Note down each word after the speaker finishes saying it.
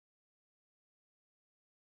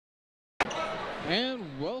And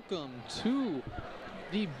welcome to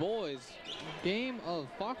the boys game of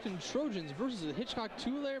Faulkton Trojans versus the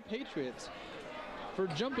Hitchcock-Tulare Patriots. For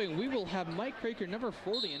jumping, we will have Mike Craker, number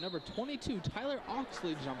 40, and number 22, Tyler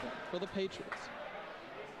Oxley, jumping for the Patriots.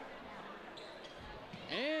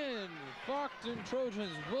 And Faulkton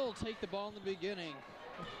Trojans will take the ball in the beginning.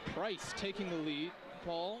 Price taking the lead.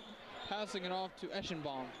 Ball passing it off to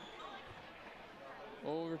Eschenbaum.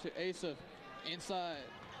 Over to Asif. Inside.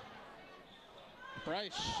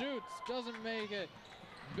 Price shoots, doesn't make it.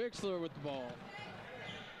 Bixler with the ball.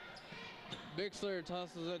 Bixler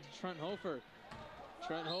tosses it to Trent Hofer.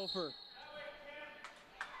 Trent Hofer,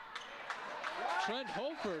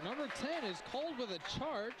 number 10, is called with a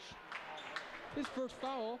charge. His first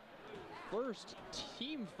foul, first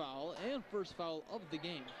team foul, and first foul of the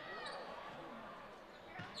game.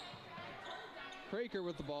 Craker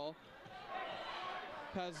with the ball.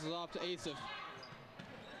 Passes it off to Asif.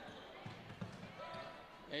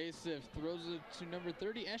 Asif throws it to number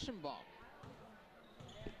 30, Eschenbaum.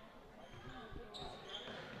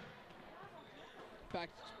 Back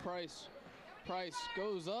to Price. Price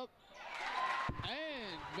goes up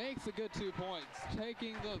and makes a good 2 points,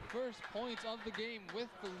 taking the first points of the game with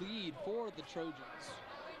the lead for the Trojans.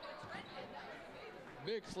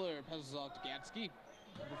 Bixler passes off to Gatsky,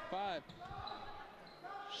 number 5.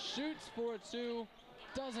 Shoots for a 2,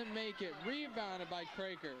 doesn't make it. Rebounded by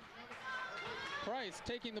Craker. Price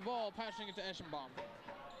taking the ball, passing it to Eschenbaum.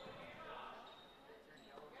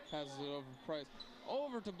 Passes it over to Price.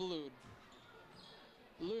 Over to Balloon.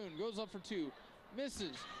 Balloon goes up for 2.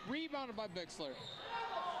 Misses. Rebounded by Bixler.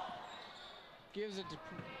 Gives it to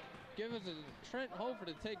Trent Hofer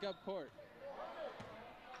to take up court.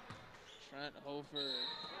 Trent Hofer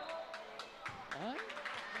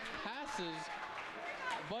passes,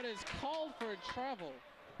 but is called for a travel.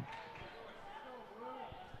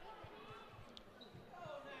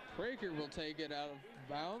 Craker will take it out of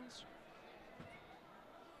bounds.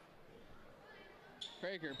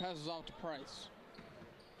 Craker passes off to Price.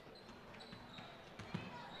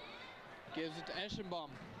 Gives it to Eschenbaum.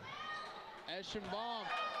 Eschenbaum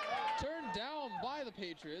turned down by the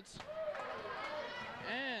Patriots.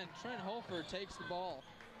 And Trent Hofer takes the ball.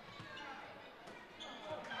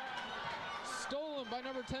 Stolen by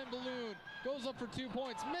number 10, Balloon. Goes up for 2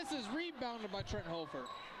 points. Misses. Rebounded by Trent Hofer.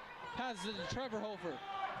 Passes it to Trevor Hofer.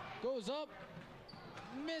 Goes up.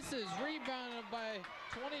 Misses. Rebounded by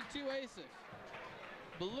 22, Asif.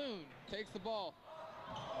 Balloon takes the ball.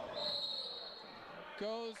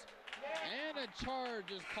 Goes. And a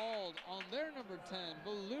charge is called on their number 10,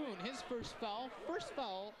 Balloon. His first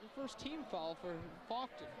team foul for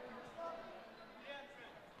Faulkton.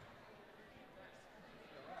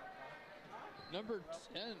 Number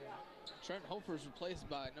 10, Trent Hofer is replaced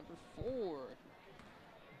by number 4,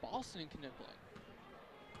 Boston Knippling.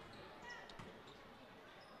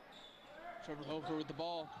 Trevor Hofer with the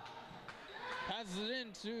ball. Passes it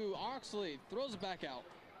in to Oxley. Throws it back out.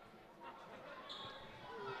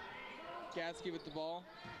 Gatsky with the ball.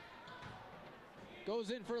 Goes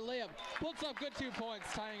in for a layup. Puts up good 2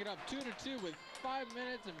 points, tying it up 2-2 with 5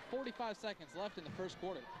 minutes and 45 seconds left in the first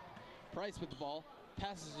quarter. Price with the ball.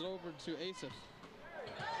 Passes it over to Asif.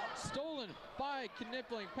 Stolen by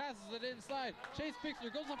Knippling. Passes it inside. Chase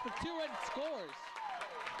Bixler goes up for 2 and scores.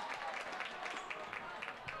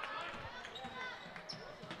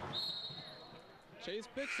 Chase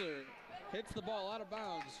Bixler hits the ball out of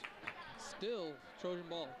bounds. Still Trojan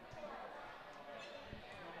ball.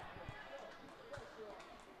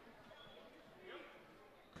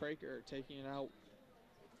 Craker taking it out.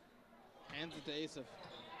 Hands it to Asif.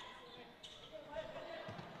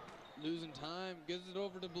 Losing time. Gives it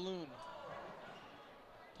over to Balloon.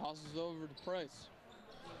 Tosses it over to Price.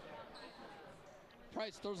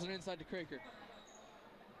 Price throws it inside to Craker.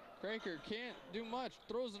 Craker can't do much.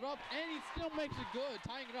 Throws it up, and he still makes it good,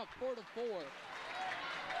 tying it up 4-4.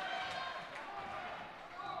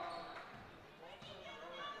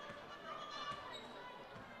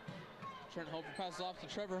 Trent Hofer passes off to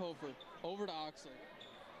Trevor Hofer. Over to Oxley.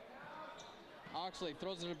 Oxley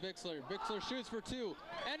throws it to Bixler. Bixler shoots for 2,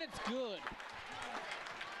 and it's good.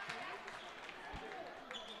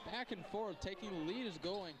 Back and forth, taking the lead is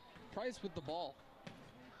going. Price with the ball.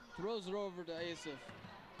 Throws it over to Asif.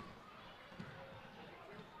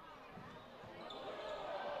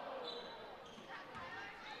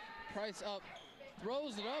 Price up,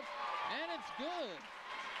 throws it up, and it's good.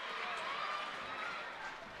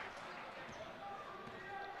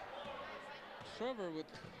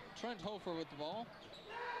 Trent Hofer with the ball.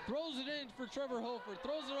 Throws it in for Trevor Hofer.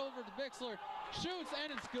 Throws it over to Bixler. Shoots,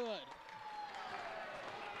 and it's good.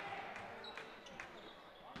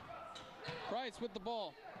 Price with the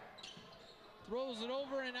ball. Throws it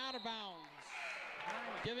over and out of bounds.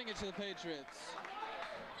 Giving it to the Patriots.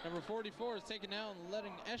 Number 44 is taken out and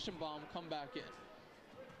letting Eschenbaum come back in.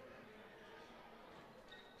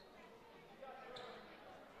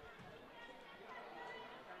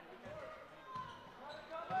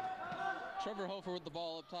 Trevor Hofer with the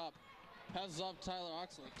ball up top. Passes off to Tyler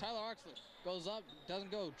Oxley. Tyler Oxley goes up,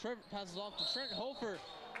 doesn't go. Trevor passes off to Trent Hofer.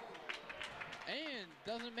 And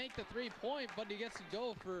doesn't make the 3-point, but he gets to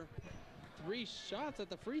go for 3 shots at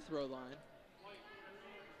the free throw line.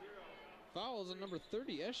 Fouls on number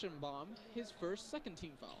 30, Eschenbaum, his first second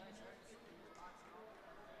team foul.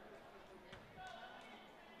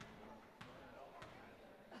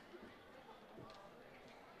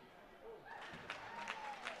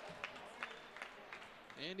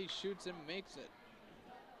 And he shoots and makes it.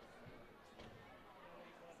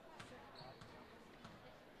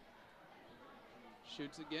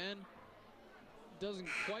 Shoots again. Doesn't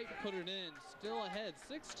quite put it in. Still ahead,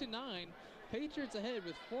 6-9. Patriots ahead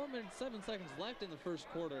with 4 minutes, 7 seconds left in the first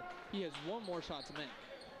quarter. He has one more shot to make.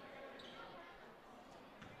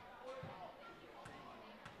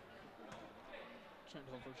 Trent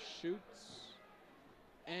Hofer shoots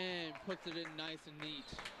and puts it in nice and neat.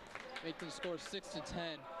 Making the score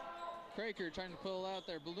 6-10. Kraker trying to pull out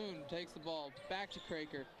there. Balloon takes the ball back to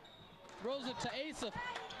Kraker. Throws it to Asif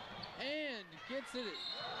and gets it.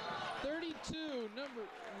 32, number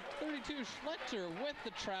 32, Schlechter with the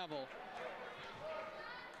travel.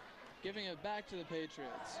 Giving it back to the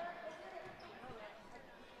Patriots.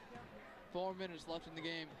 4 minutes left in the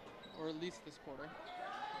game, or at least this quarter.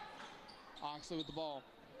 Oxley with the ball.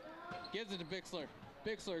 Gives it to Bixler.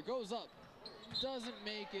 Bixler goes up. Doesn't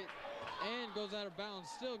make it. And goes out of bounds.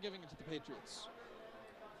 Still giving it to the Patriots.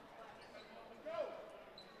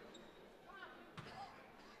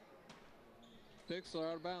 Bixler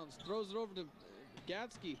out of bounds. Throws it over to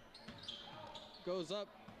Gatsky. Goes up.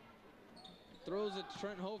 Throws it to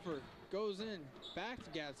Trent Hofer. Goes in. Back to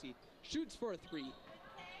Gatsky. Shoots for a 3.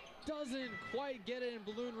 Doesn't quite get it, and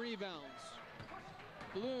Balloon rebounds.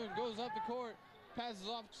 Balloon goes up the court. Passes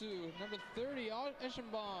off to number 30,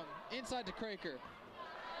 Eschenbaum. Inside to Kraker.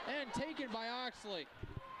 And taken by Oxley.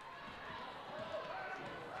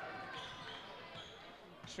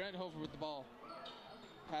 Trent Hofer with the ball.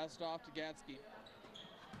 Passed off to Gatsky.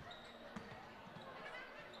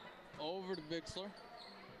 Over to Bixler.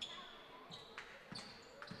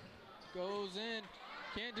 Goes in.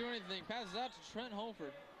 Can't do anything. Passes out to Trent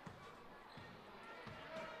Hofer.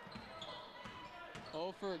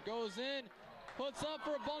 Hofer goes in. Puts up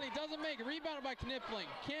for a bunny. Doesn't make it. Rebounded by Knipling.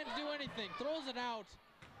 Can't do anything. Throws it out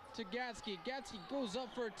to Gatsky. Gatsky goes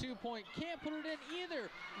up for a 2-point. Can't put it in either.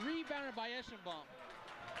 Rebounded by Eschenbaum.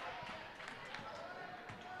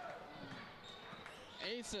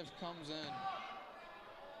 Asif comes in.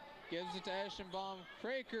 Gives it to Eschenbaum.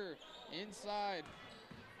 Kraker inside.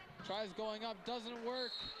 Tries going up. Doesn't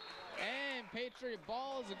work. And Patriot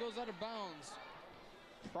ball as it goes out of bounds.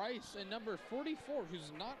 Price and number 44,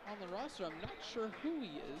 who's not on the roster. I'm not sure who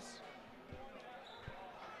he is.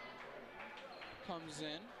 Comes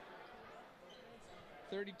in.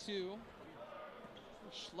 32.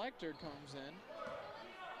 Schlechter comes in.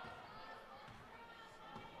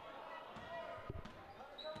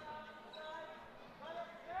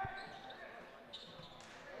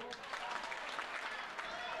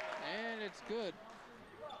 And it's good.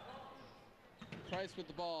 Price with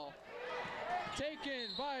the ball. Taken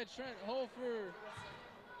by Trent Hofer.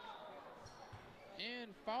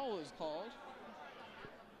 And foul is called.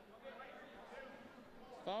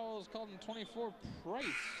 Foul is called in 24. Price,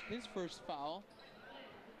 his first foul.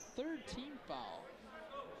 Third team foul.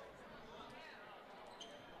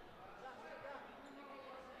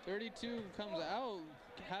 32 comes out,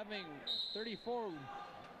 having 34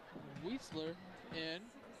 Weisler in.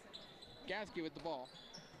 Gatsky with the ball.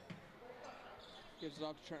 Gives it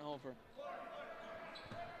off to Trent Hofer.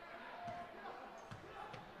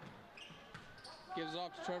 Gives it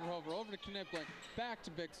off to Trevor Hofer. Over to Knipling. Back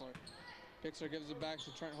to Bixler. Bixler gives it back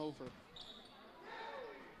to Trent Hofer.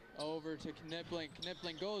 Over to Knipling.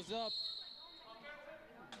 Knipling goes up.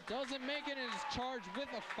 Doesn't make it and is charged with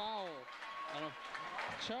a foul. And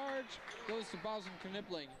a charge goes to Boston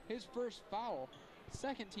Knipling. His first foul.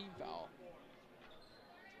 Second team foul.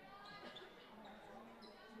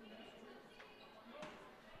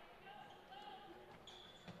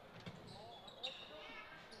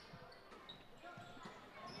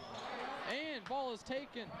 And ball is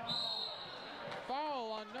taken.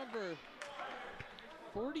 Foul on number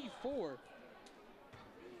 44.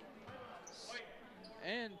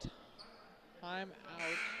 And time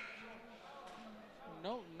out.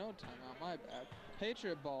 No timeout, my bad.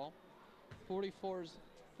 Patriot ball. 44's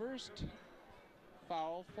first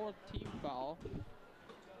foul, 4th team foul.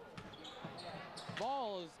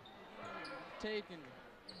 Ball is taken.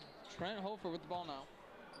 Trent Hofer with the ball now.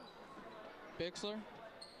 Bixler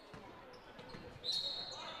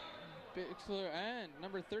and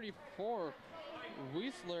number 34,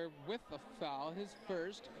 Weisler with the foul, his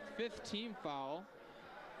first, 5th team foul.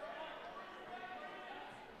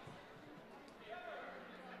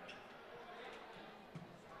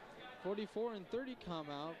 .44 and 30 come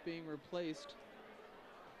out, being replaced.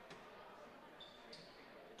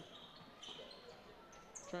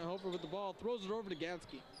 Trent Hofer with the ball, throws it over to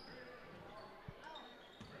Gadsky.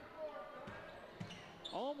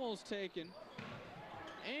 Almost taken,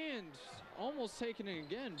 and almost taken it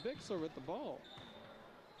again. Bixler with the ball.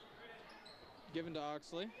 Given to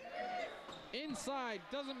Oxley. Inside,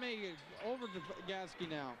 doesn't make it. Over to Gadsky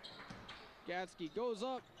now. Gadsky goes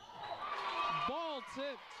up. Ball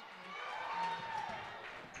tipped.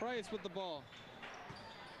 Price with the ball.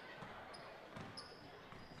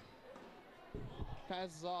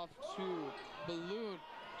 Passes off to Balloon.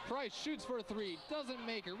 Price shoots for a 3. Doesn't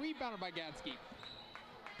make it. Rebounded by Gadsky.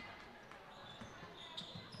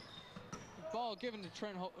 Ball given to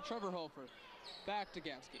Trevor Hofer. Back to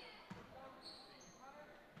Gadsky.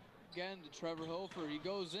 Again to Trevor Hofer. He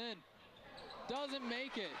goes in. Doesn't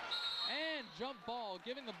make it. And jump ball.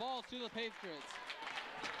 Giving the ball to the Patriots.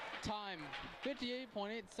 Time.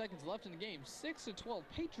 58.8 seconds left in the game. 6-12.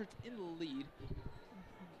 Patriots in the lead.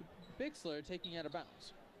 Bixler taking out of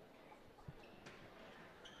bounds.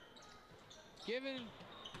 Given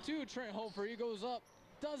to Trent Hofer. He goes up.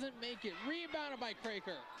 Doesn't make it. Rebounded by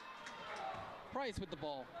Craker. Price with the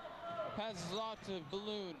ball. Passes off to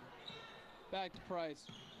Balloon. Back to Price.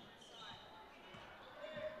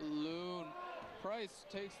 Balloon. Price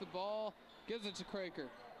takes the ball. Gives it to Craker.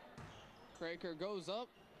 Craker goes up.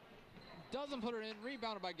 Doesn't put it in.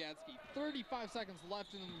 Rebounded by Gadsky. 35 seconds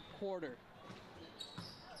left in the quarter.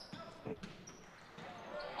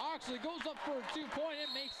 Oxley goes up for a 2-point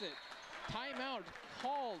and makes it. Timeout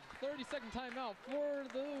called. 30-second timeout for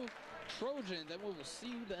the Trojans, and we will see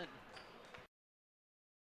you then.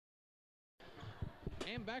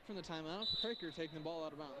 And back from the timeout, Craker taking the ball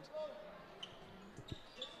out of bounds.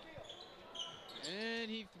 And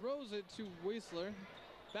he throws it to Weisler.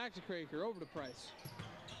 Back to Craker, over to Price.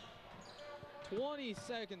 20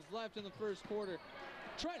 seconds left in the first quarter.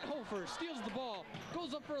 Trent Hofer steals the ball,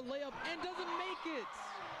 goes up for a layup, and doesn't make it.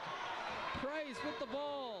 Price with the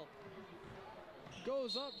ball.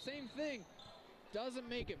 Goes up, same thing. Doesn't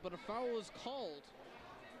make it, but a foul is called.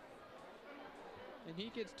 And he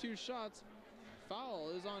gets 2 shots. Foul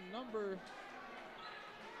is on number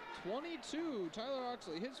 22, Tyler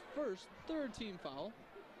Oxley, his first, 3rd team foul.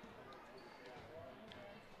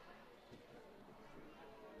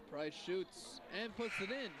 Price shoots and puts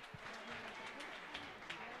it in.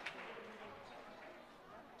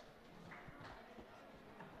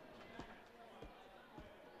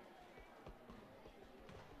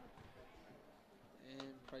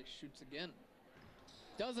 And Price shoots again.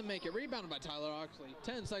 Doesn't make it. Rebounded by Tyler Oxley.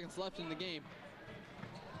 10 seconds left in the game.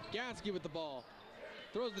 Gadsky with the ball.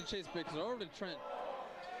 Throws the chase Bixler over to Trent.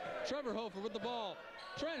 Trevor Hofer with the ball.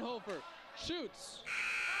 Trent Hofer shoots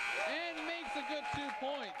and makes a good 2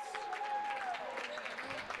 points.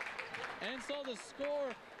 And so the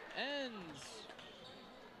score ends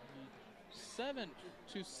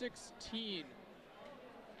 7-16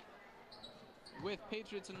 with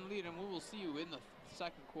Patriots in the lead, and we will see you in the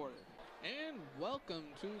second quarter. And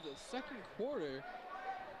welcome to the second quarter.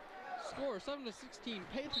 Score 7-16,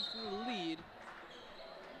 Patriots in the lead.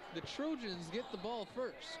 The Trojans get the ball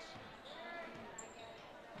first.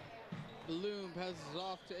 Balloon passes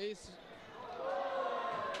off to Ace.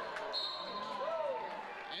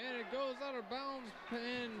 And it goes out of bounds,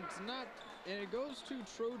 and it goes to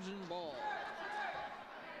Trojan ball.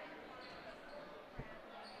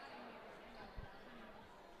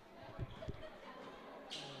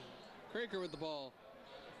 Craker with the ball.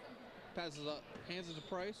 Passes up, hands it to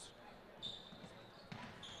Price.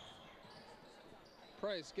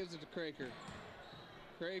 Price gives it to Craker.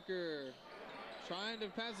 Craker trying to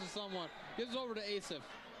pass to someone. Gives it over to Asif.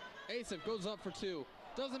 Asif goes up for 2.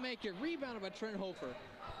 Doesn't make it. Rebounded by Trent Hofer.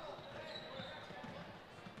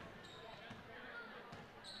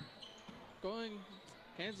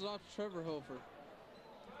 Hands it off to Trevor Hofer.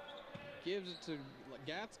 Gives it to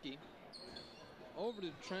Gadsky. Over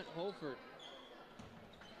to Trent Hofer.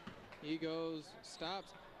 He goes,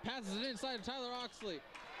 stops, passes it inside to Tyler Oxley.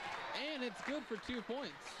 And it's good for 2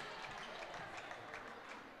 points.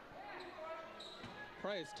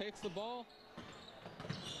 Price takes the ball.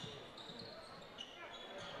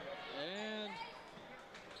 And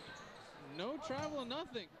no travel,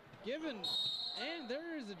 nothing given. And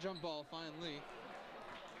there is a jump ball finally.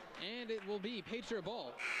 And it will be Patriot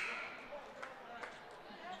ball.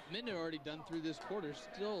 Minute already done through this quarter.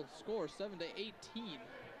 Still score 7-18.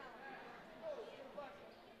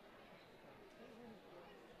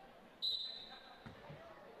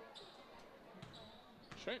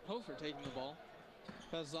 Trent Hofer taking the ball.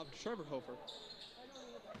 Passes off to Trevor Hofer.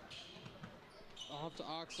 Off to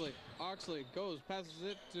Oxley. Oxley goes, passes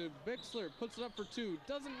it to Bixler, puts it up for two,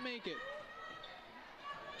 doesn't make it.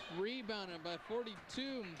 Rebounded by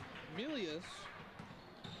 42, Milius.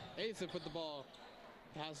 Asif with the ball.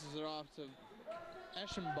 Passes it off to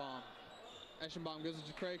Eschenbaum. Eschenbaum gives it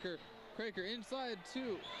to Kraker. Kraker inside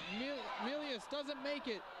to Milius, doesn't make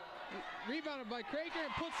it. Rebounded by Kraker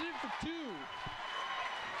and puts it in for two.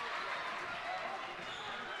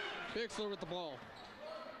 Bixler with the ball.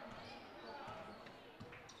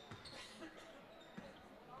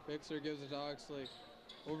 Bixler gives it to Oxley.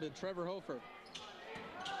 Over to Trevor Hofer.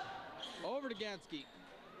 Over to Gatsky.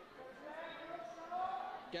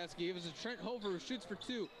 Gatsky gives it to Trent Hofer, who shoots for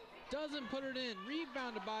two. Doesn't put it in.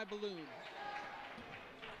 Rebounded by Balloon.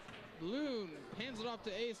 Balloon hands it off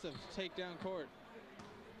to Asif to take down court.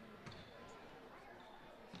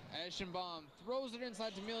 Eschenbaum throws it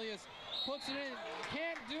inside to Milius. Puts it in.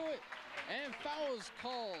 Can't do it. And foul is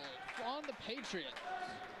called on the Patriots.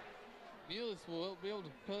 Milius will be able to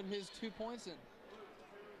put his 2 points in.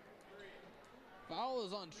 Foul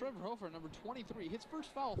is on Trevor Hofer, number 23. His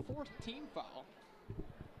first foul, fourth team foul.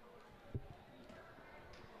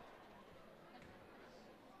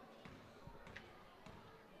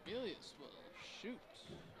 Milius will shoot.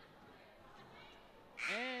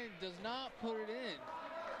 And does not put it in.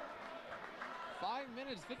 5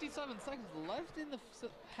 minutes, 57 seconds left in the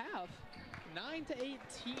half.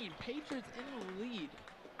 9-18, Patriots in the lead.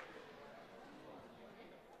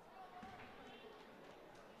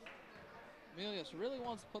 Milius really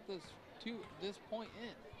wants to put this point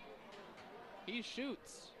in. He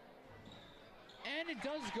shoots. And it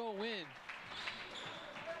does go in.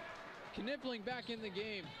 Knipling back in the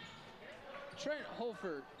game. Trent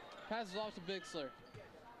Hofer passes off to Bixler.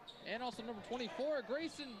 And also number 24,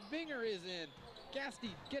 Grayson Binger is in. Gasky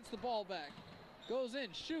gets the ball back. Goes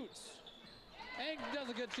in, shoots. And does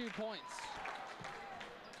a good 2 points.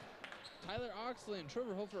 Tyler Oxley and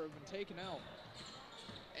Trevor Hofer have been taken out.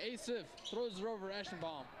 Asif throws it over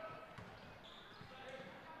Eschenbaum.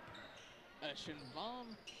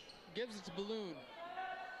 Eschenbaum gives it to Balloon.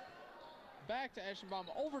 Back to Eschenbaum,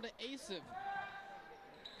 over to Asif.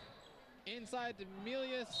 Inside to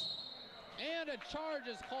Milius. And a charge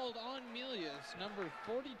is called on Milius, number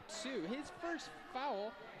 42. His first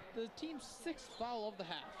foul, the team's 6th foul of the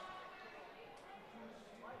half.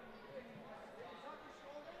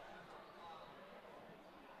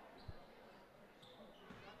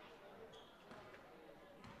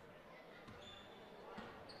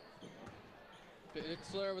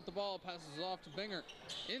 Bixler with the ball, passes off to Binger.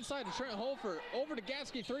 Inside to Trent Hofer, over to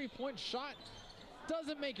Gatsky, 3-point shot.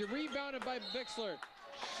 Doesn't make it, rebounded by Bixler.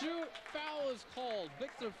 Shoot, foul is called.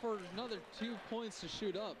 Bixler for another 2 points to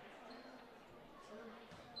shoot up.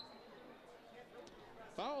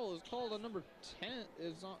 Foul is called on number 10,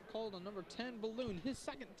 called on number 10, Balloon. His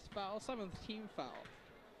second foul, 7th team foul.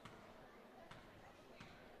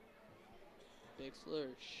 Bixler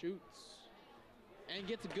shoots and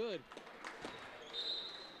gets it good.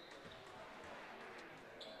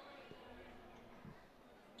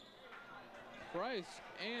 Price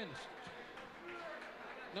and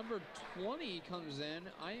number 20 comes in.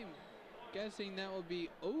 I am guessing that will be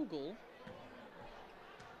Ogle,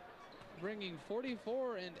 bringing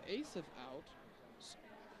 44 and Asif out.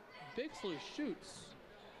 Bixler shoots.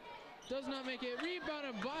 Does not make it.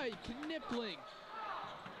 Rebounded by Knipling.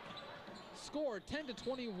 Score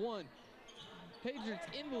 10-21. Patriots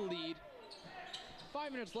in the lead.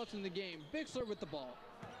 5 minutes left in the game. Bixler with the ball.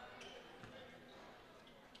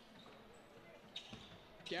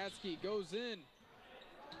 Gatsky goes in.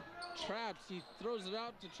 Traps. He throws it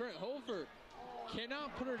out to Trent Hofer.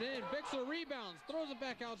 Cannot put it in. Bixler rebounds. Throws it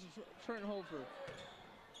back out to Trent Hofer.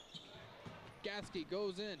 Gatsky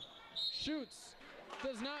goes in. Shoots.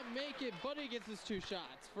 Does not make it, but he gets his 2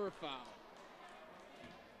 shots for a foul.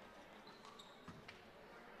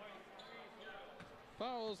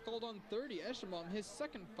 Foul is called on 30. Eschenbaum, his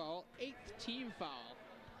second foul, 8th team foul.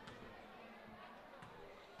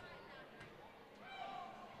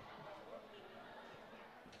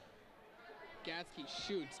 Gatsky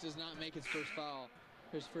shoots, does not make his first foul,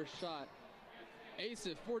 his first shot.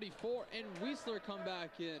 Asif, 44, and Wiesler come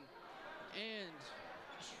back in. And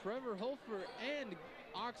Trevor Hofer and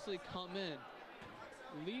Oxley come in.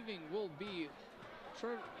 Leaving will be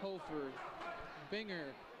Hofer,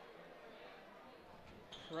 Binger,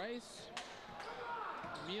 Price,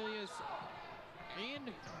 Emilius,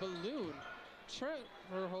 and Balloon.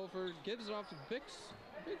 Trevor Hofer gives it off to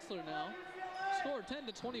Bixler now. Score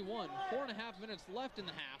 10-21, 4.5 minutes left in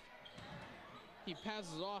the half. He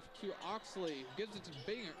passes off to Oxley, gives it to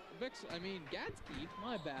Gatsky,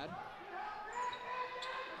 my bad.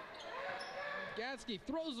 Gatsky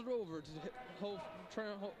throws it over to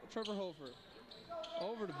Trevor Hofer.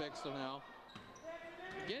 Over to Bixler now.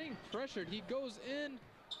 Getting pressured, he goes in,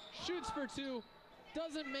 shoots for two,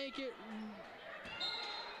 doesn't make it,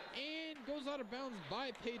 and goes out of bounds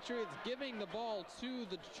by Patriots, giving the ball to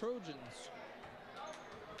the Trojans.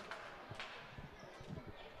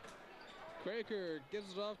 Kraker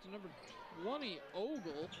gives it off to number 20,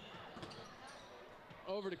 Ogle.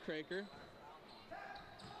 Over to Kraker.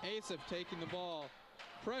 Asif taking the ball.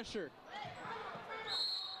 Pressure.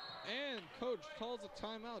 And coach calls a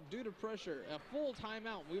timeout due to pressure. A full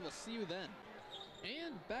timeout. We will see you then.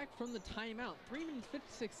 And back from the timeout. 3 minutes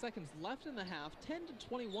 56 seconds left in the half.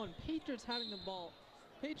 10-21. Patriots having the ball.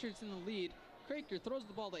 Patriots in the lead. Kraker throws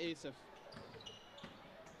the ball to Asif.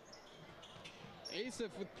 Asif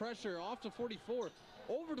with pressure, off to 44,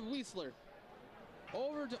 over to Weisler,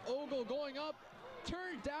 over to Ogle, going up,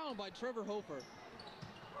 turned down by Trevor Hofer.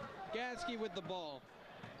 Gatsky with the ball,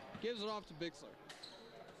 gives it off to Bixler.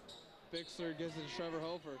 Bixler gives it to Trevor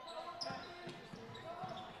Hofer.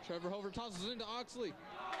 Trevor Hofer tosses it into Oxley,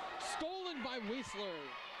 stolen by Weisler.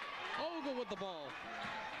 Ogle with the ball.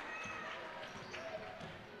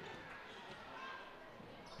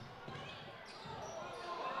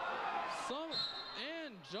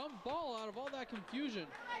 Jump ball out of all that confusion.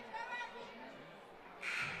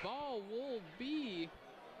 Ball will be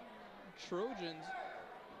Trojans.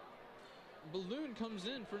 Balloon comes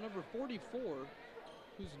in for number 44,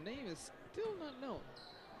 whose name is still not known.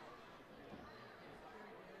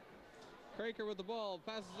 Kraker with the ball,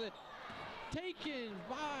 passes it. Taken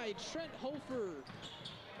by Trent Hofer.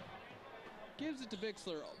 Gives it to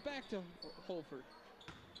Bixler, back to Hofer.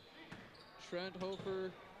 Trent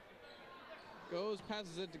Hofer goes,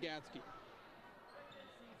 passes it to Gatsky.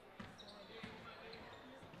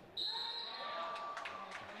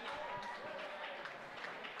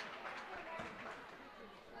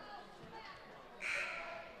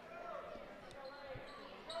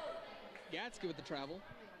 Gatsky with the travel.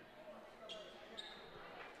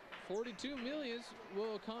 42 Milius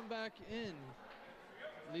will come back in,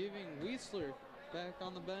 leaving Weisler back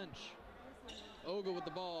on the bench. Ogle with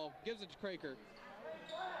the ball, gives it to Kraker.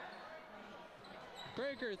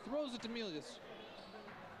 Kraker throws it to Milius.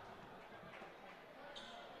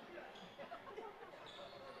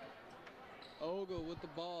 Ogle with the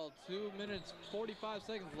ball. 2 minutes, 45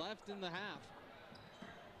 seconds left in the half.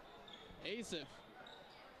 Asif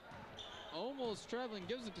almost traveling,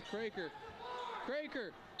 gives it to Kraker.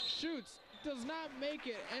 Kraker shoots, does not make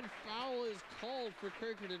it, and foul is called for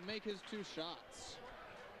Kraker to make his 2 shots.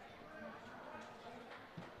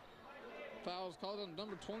 Foul is called on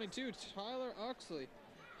number 22, Tyler Oxley.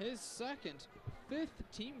 His second, 5th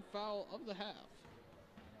team foul of the half.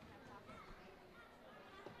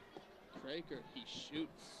 Kraker, he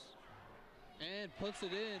shoots and puts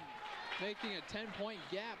it in, making a 10-point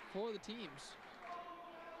gap for the teams.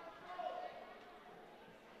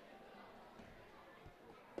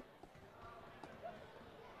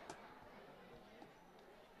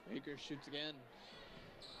 Kraker shoots again.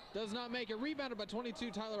 Does not make it. Rebounded by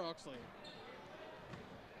 22, Tyler Oxley.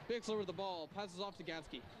 Bixler with the ball. Passes off to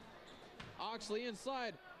Gatsky. Oxley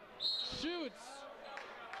inside. Shoots.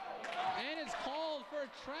 And it's called for a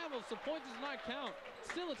travel, so point does not count.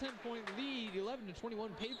 Still a 10-point lead. 11-21.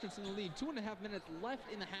 Patriots in the lead. 2.5 minutes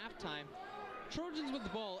left in the halftime. Trojans with the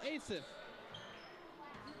ball. Asif.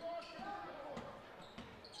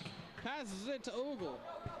 Passes it to Ogle.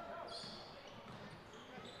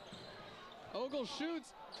 Ogle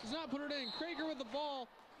shoots, does not put it in. Kraker with the ball,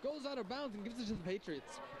 goes out of bounds and gives it to the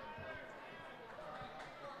Patriots.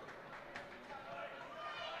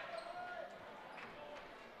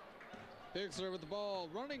 Bixler with the ball,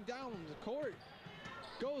 running down the court.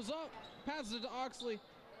 Goes up, passes it to Oxley.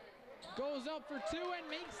 Goes up for 2 and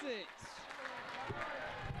makes it.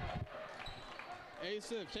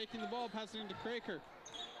 Asif taking the ball, passing it to Kraker.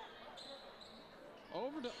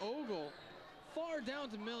 Over to Ogle, far down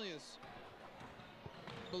to Milius.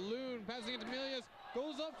 Balloon passing it to Milius,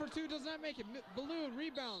 goes up for 2, does not make it. Balloon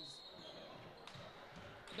rebounds.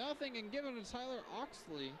 Nothing, and given to Tyler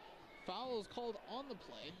Oxley. Foul is called on the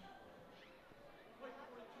play.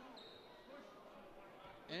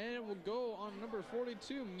 And it will go on number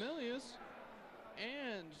 42, Milius.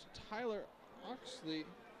 And Tyler Oxley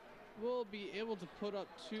will be able to put up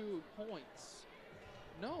 2 points.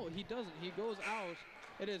 No, he doesn't. He goes out.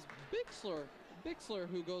 It is Bixler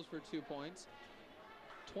who goes for 2 points.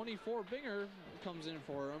 24 Binger comes in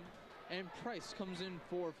for him. And Price comes in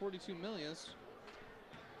for 42 Milius.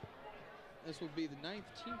 This will be the 9th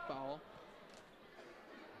team foul.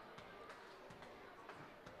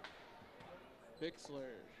 Bixler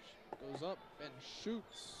goes up and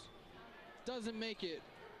shoots. Doesn't make it.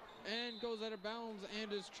 And goes out of bounds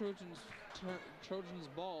and is Trojans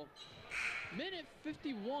ball. Minute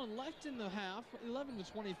 51 left in the half.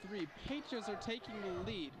 11-23. Patriots are taking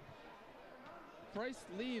the lead. Price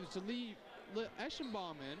leaves to leave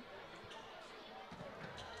Eschenbaum in.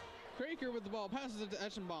 Kraker with the ball, passes it to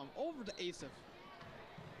Eschenbaum, over to Asif.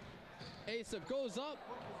 Asif goes up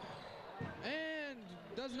and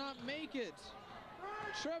does not make it.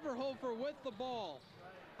 Trevor Hofer with the ball.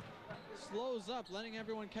 Slows up, letting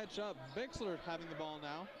everyone catch up. Bixler having the ball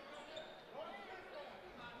now.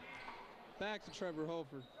 Back to Trevor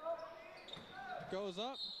Hofer. Goes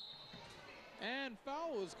up, and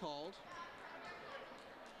foul was called.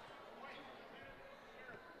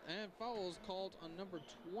 And foul is called on number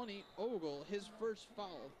 20, Ogle, his first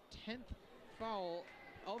foul, 10th foul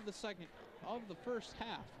of the first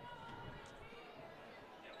half.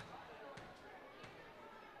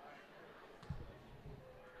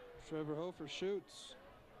 Trevor Hofer shoots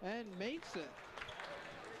and makes it.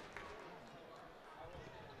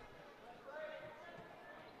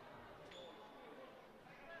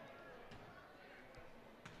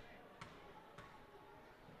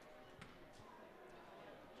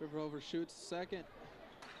 Trevor Hofer shoots second.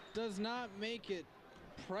 Does not make it.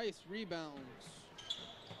 Price rebounds.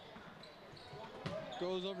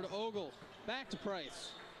 Goes over to Ogle. Back to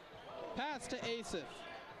Price. Pass to Asif.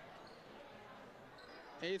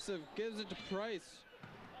 Asif gives it to Price.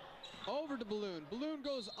 Over to Balloon. Balloon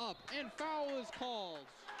goes up and foul is called.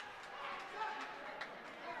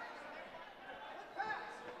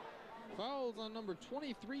 Fouls on number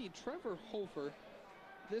 23, Trevor Hofer.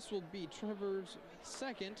 This will be Trevor's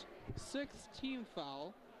second, 6th team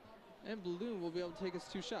foul, and Balloon will be able to take his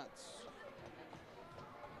 2 shots.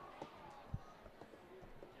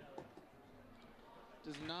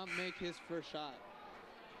 Does not make his first shot.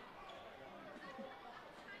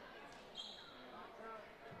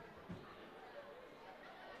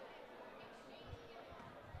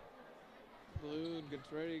 Balloon gets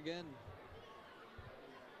ready again.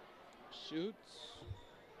 Shoots.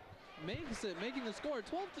 Makes it, making the score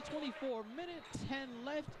 12-24, minute 10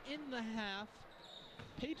 left in the half.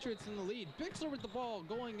 Patriots in the lead. Bixler with the ball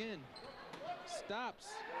going in. Stops.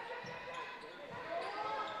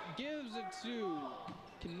 Gives it to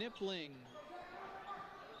Knipling.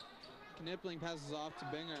 Knipling passes off to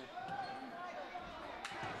Binger.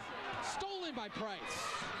 Stolen by Price.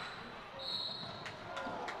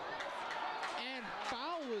 And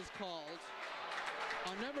foul was called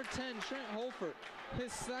on number 10, Trent Hofer.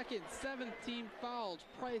 His second, 7th team foul.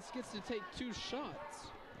 Price gets to take 2 shots.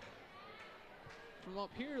 From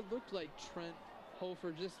up here, it looked like Trent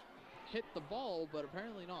Hofer just hit the ball, but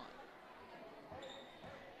apparently not.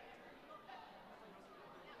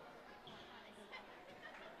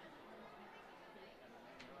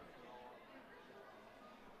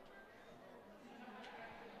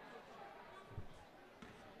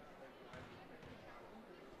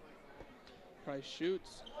 Price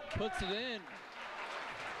shoots, puts it in.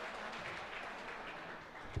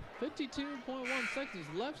 52.1 seconds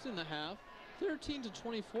left in the half.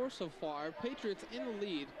 13-24 so far. Patriots in the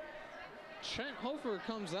lead. Trent Hofer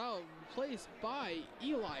comes out, replaced by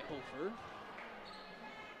Eli Hofer.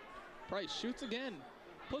 Price shoots again.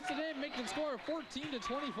 Puts it in, making the score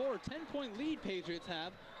 14-24. 10-point lead Patriots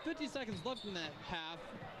have. 50 seconds left in that half.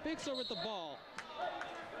 Bixler with the ball.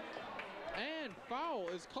 And foul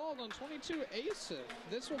is called on 22, Asif.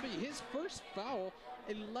 This will be his first foul,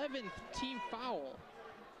 11th team foul.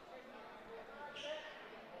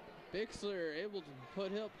 Bixler able to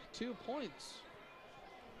put up 2 points.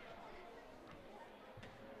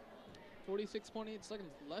 46.8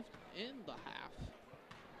 seconds left in the half.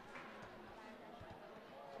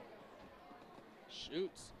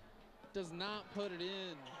 Shoots. Does not put it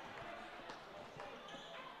in.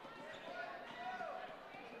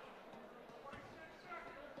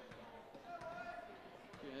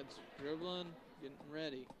 Gets dribbling, getting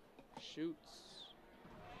ready. Shoots.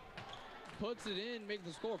 Puts it in, making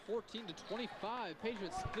the score 14-25.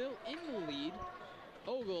 Patriots still in the lead.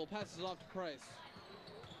 Ogle passes it off to Price.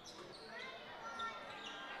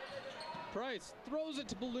 Price throws it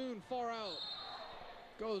to Balloon far out.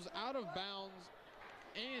 goes out of bounds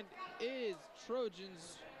and is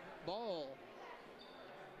Trojans' ball.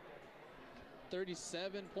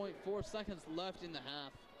 37.4 seconds left in the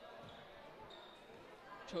half.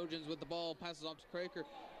 Trojans with the ball, passes off to Craker,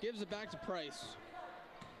 gives it back to Price.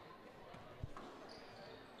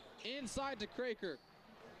 Inside to Craker.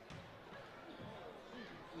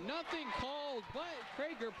 Nothing called, but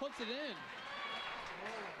Craker puts it in.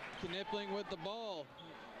 Knipling with the ball.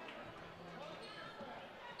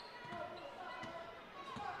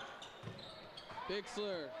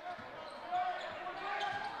 Bixler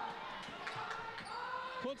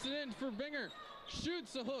puts it in for Binger.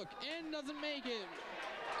 Shoots the hook and doesn't make it.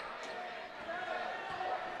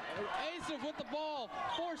 Asif with the ball.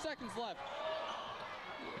 4 seconds left.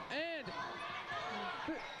 And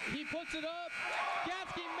he puts it up.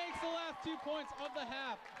 Gatsky makes the last 2 points of the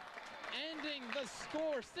half, ending the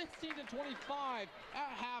score 16-25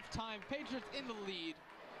 at halftime. Patriots in the lead.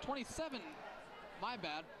 27, my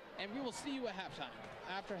bad. And we will see you at halftime,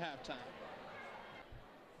 after halftime.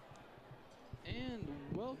 And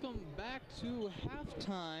welcome back to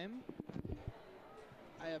halftime.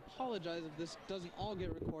 I apologize if this doesn't all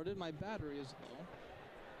get recorded. My battery is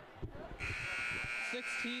low.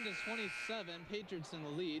 16-27, Patriots in the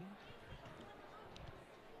lead.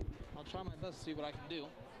 I'll try my best to see what I can do.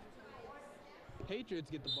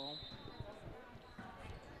 Patriots get the ball.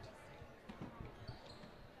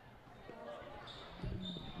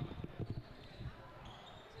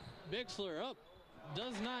 Bixler up,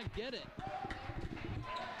 does not get it.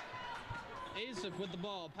 Asif with the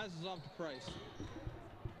ball, passes off to Price.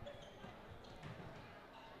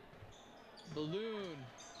 Balloon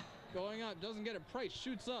going up, doesn't get it. Price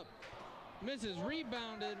shoots up, misses,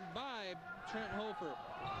 rebounded by Trent Hofer.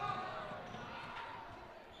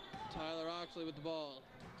 Tyler Oxley with the ball,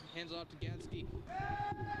 hands it off to Gatsky.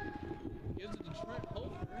 Gives it to Trent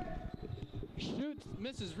Hofer. Shoots,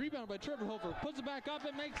 misses, rebounded by Trevor Hofer. Puts it back up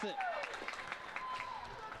and makes it.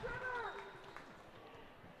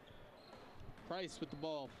 Price with the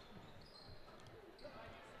ball.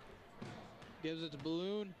 Gives it to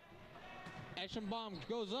Balloon. Action bomb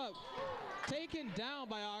goes up. Taken down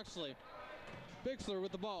by Oxley. Bixler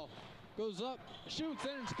with the ball. Goes up, shoots,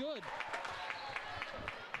 and it's good.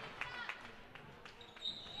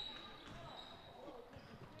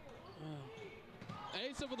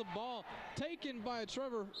 Asif with the ball, taken by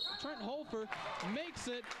Trent Hofer, makes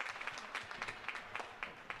it.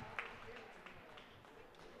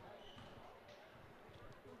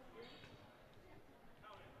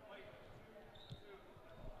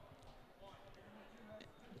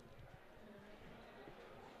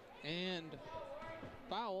 And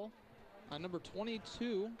foul on number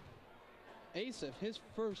 22, Asif,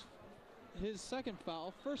 his second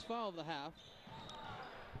foul, first foul of the half.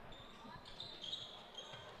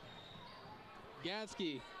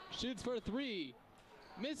 Gatsky shoots for 3,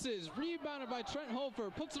 misses, rebounded by Trent Hofer,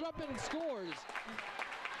 puts it up and scores.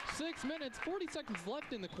 6 minutes, 40 seconds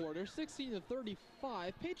left in the quarter,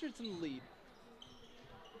 16-35, Patriots in the lead.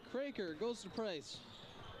 Craker goes to Price.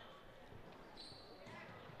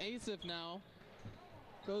 Asif now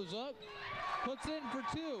goes up, puts in for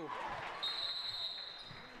 2.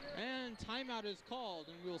 And timeout is called,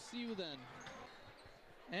 and we'll see you then.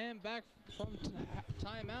 And back from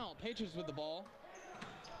timeout, Patriots with the ball.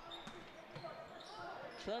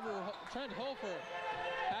 Trent Hofer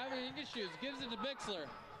having issues, gives it to Bixler.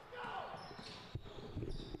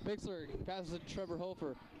 Bixler passes it to Trevor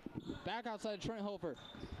Hofer. Back outside Trent Hofer.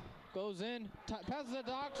 Goes in, passes it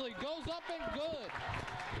to Oxley, goes up and good.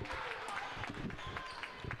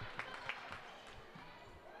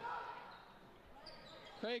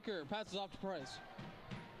 Craker passes off to Price.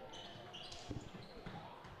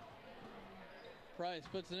 Price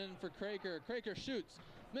puts it in for Craker. Craker shoots,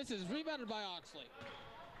 misses, rebounded by Oxley.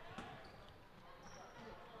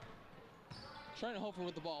 Trent Hofer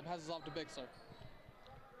with the ball, passes off to Bixler.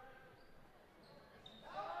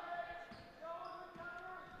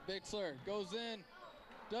 Bixler goes in,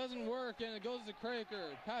 doesn't work, and it goes to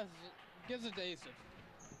Craker. Passes it, gives it to Asif.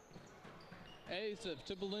 Asif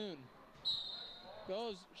to Balloon.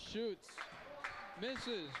 Goes, shoots,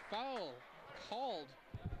 misses, foul called.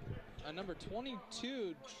 Number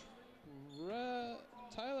 22,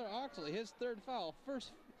 Tyler Oxley, his third foul,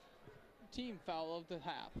 first team foul of the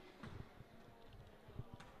half.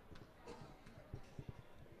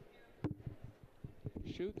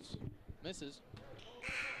 Shoots, misses.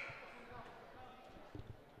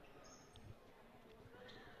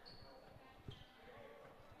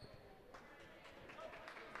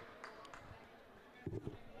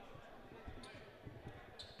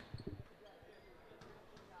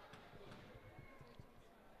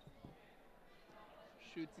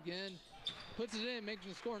 Shoots again. Puts it in, making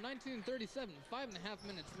the score 19-37. 5.5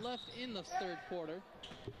 minutes left in the third quarter.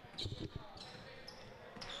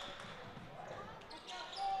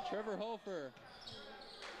 Trevor Hofer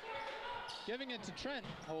giving it to Trent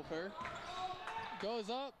Hofer. Goes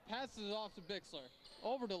up, passes it off to Bixler.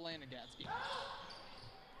 Over to Landon Gatsky.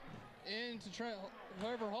 Into Trent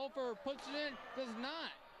Hofer, puts it in, does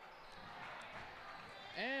not.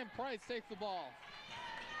 And Price takes the ball.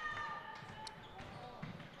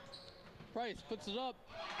 Price puts it up,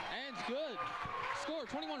 and it's good. Score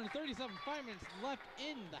 21-37, 5 minutes left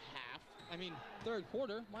in the third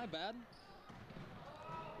quarter, my bad.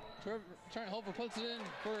 Trent Hofer puts it in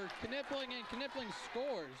for Knipling, and Knipling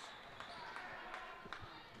scores.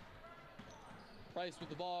 Price with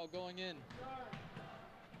the ball going in.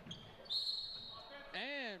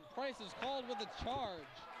 And Price is called with a charge.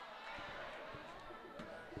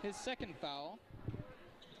 His second foul.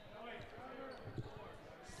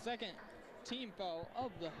 Second team foul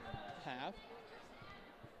of the half.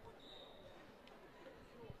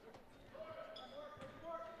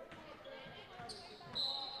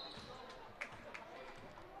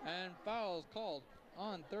 And fouls called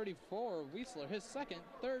on 34, Weisler, his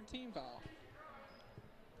third team foul.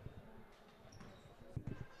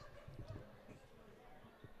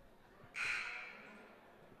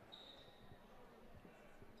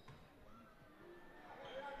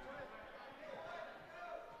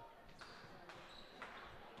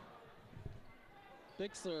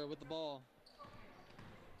 Bixler with the ball.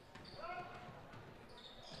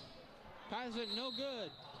 Pass it, no good.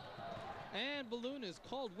 And Balloon is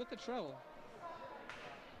called with the travel.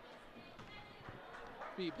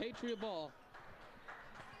 Be Patriot ball.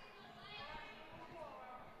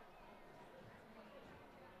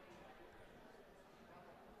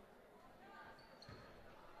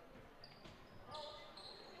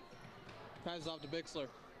 Passes off to Bixler.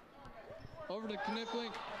 Over to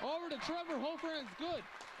Knipling. Over to Trevor Hofer, and it's good.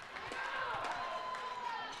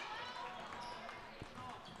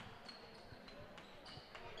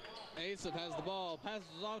 Asif has the ball.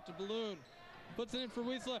 Passes off to Balloon. Puts it in for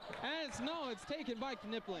Weisler. And it's taken by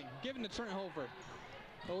Knipling. Given to Trent Hofer.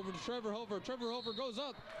 Over to Trevor Hofer. Trevor Hofer goes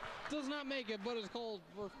up. Does not make it, but is called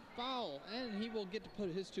for foul. And he will get to put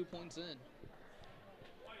his 2 points in.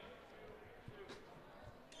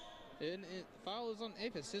 And foul is on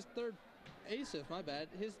Apis. Asif, my bad.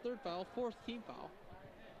 His third foul, fourth team foul.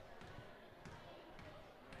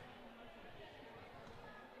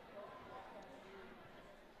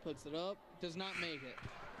 Puts it up, does not make it.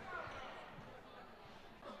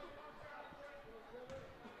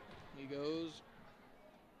 He goes.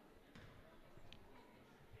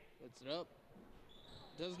 Puts it up.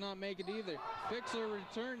 Does not make it either. Bixler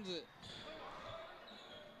returns it.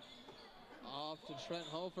 Off to Trent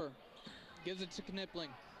Hofer. Gives it to Knipling.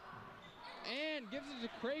 And gives it to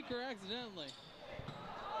Kraker accidentally.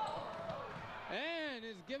 And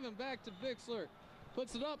is given back to Bixler.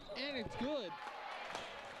 Puts it up, and it's good.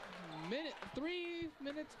 3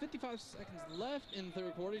 minutes, 55 seconds left in the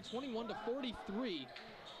third quarter. 21-43.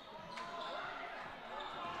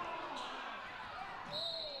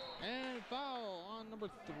 And foul on number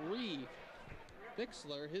 3.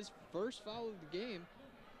 Bixler, his first foul of the game.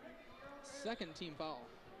 Second team foul.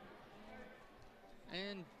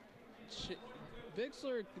 And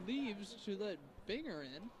Bixler leaves to let Binger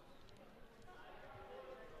in.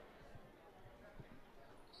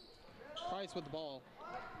 Price with the ball.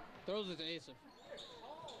 Throws it to Asif.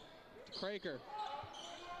 Kraker.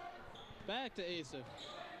 Back to Asif.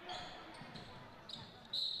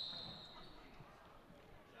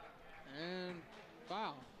 And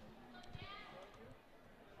foul.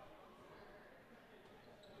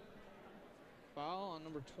 Foul on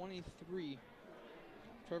number 23.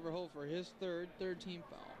 Trevor Hofer, his third team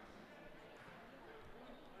foul.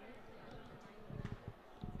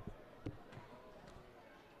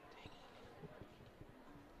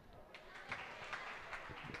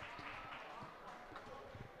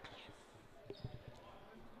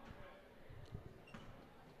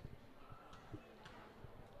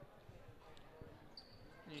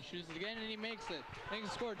 And he shoots it again, and he makes it. Makes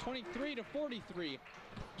the score 23-43.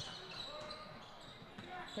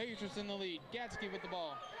 Patriots in the lead. Gatsky with the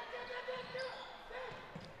ball.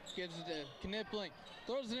 Gives it to Knipling.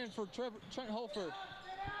 Throws it in for Trent Hofer.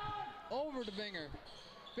 Over to Binger.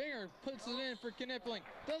 Binger puts it in for Knipling.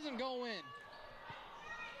 Doesn't go in.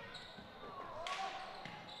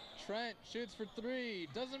 Trent shoots for 3.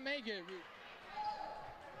 Doesn't make it.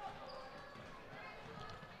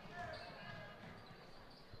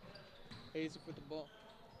 Hayes with the ball.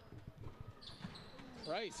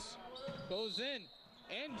 Price goes in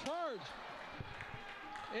and charge.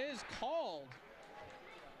 is called.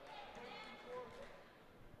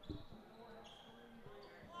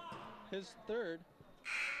 His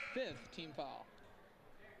fifth team foul.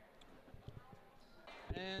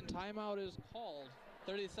 And timeout is called,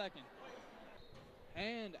 32nd.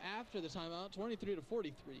 And after the timeout,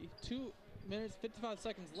 23-43, 2 minutes, 55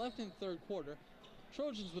 seconds left in the third quarter.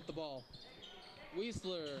 Trojans with the ball.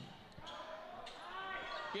 Weisler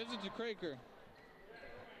gives it to Kraker.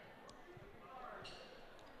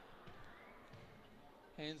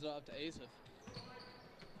 Hands it off to Asif.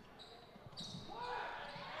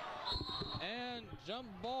 And jump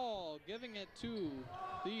ball, giving it to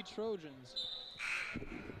the Trojans.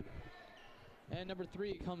 And number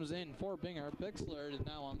 3 comes in for Binger. Bixler is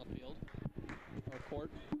now on the field, or court.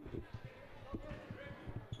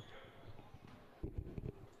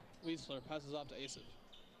 Weisler passes off to Asif.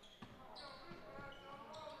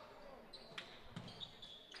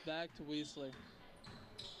 Back to Weisler.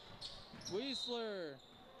 Weisler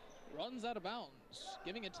runs out of bounds,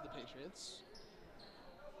 giving it to the Patriots.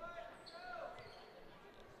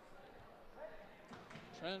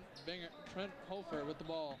 Trent Hofer with the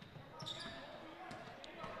ball.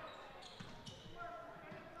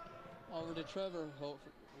 Over to Trevor Hofer.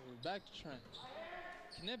 Back to Trent.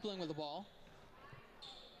 Knipling with the ball.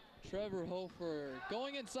 Trevor Hofer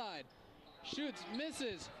going inside. Shoots,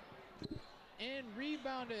 misses. And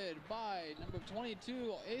rebounded by number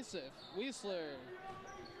 22, Asif. Weisler.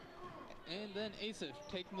 And then Asif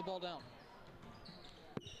taking the ball down.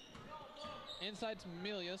 Inside to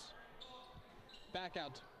Milius. Back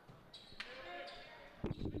out.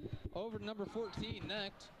 Over to number 14,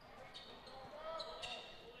 Necht.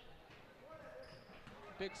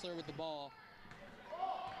 Bixler with the ball.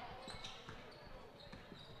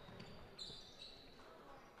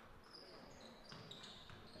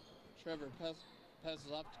 Trevor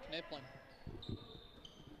passes off to Knipling.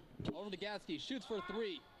 Over to Gatsky, shoots for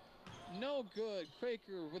 3. No good.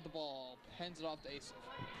 Kraker with the ball. Hands it off to Asif.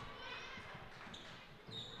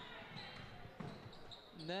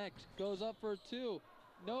 Necht goes up for 2.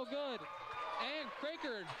 No good. And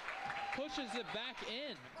Kraker pushes it back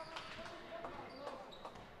in.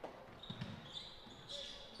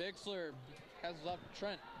 Bixler passes off to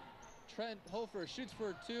Trent. Trent Hofer shoots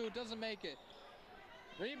for 2. Doesn't make it.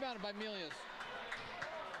 Rebounded by Milius.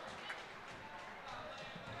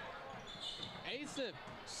 Asif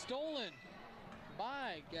stolen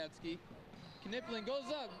by Gatsky. Knipling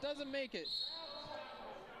goes up, doesn't make it.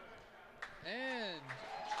 And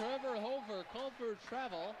Trevor Hofer called for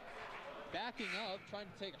travel, backing up, trying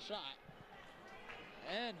to take a shot.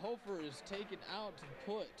 And Hofer is taken out to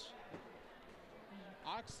put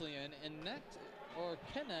Oxley in, and Knecht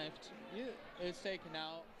is taken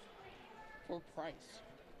out for Price.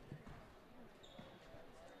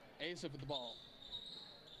 Asif with the ball.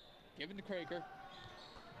 Given to Kraker.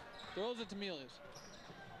 Throws it to Milius.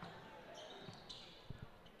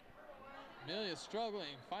 Milius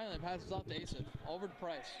struggling. Finally passes off to Asif. Over to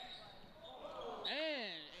Price.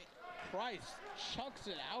 And Price chucks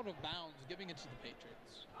it out of bounds, giving it to the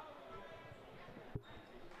Patriots.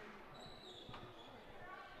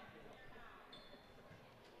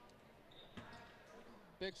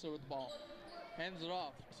 Bixler with the ball. Hands it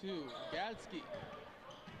off to Gatsky.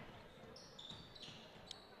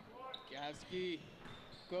 Gatsky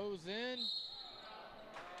goes in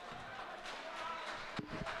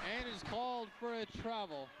and is called for a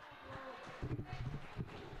travel.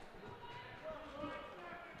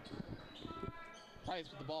 Price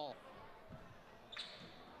with the ball.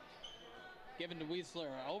 Given to Weisler.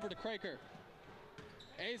 Over to Kraker.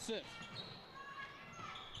 Asif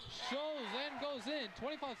shows and goes in.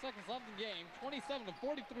 25 seconds left in the game.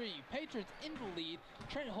 27-43. Patriots in the lead.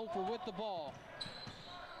 Trent Hofer with the ball.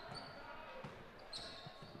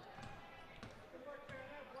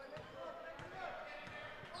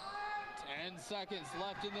 10 seconds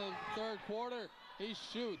left in the third quarter. He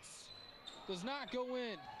shoots. Does not go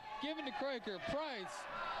in. Given to Kraker. Price.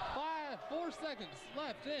 4 seconds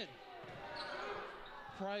left in.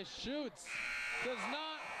 Price shoots. Does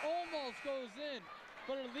not. Almost goes in.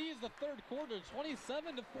 But it leaves the third quarter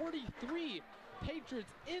 27-43.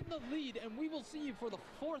 Patriots in the lead. And we will see you for the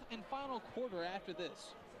fourth and final quarter after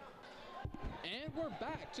this. And we're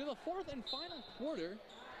back to the fourth and final quarter.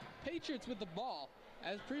 Patriots with the ball.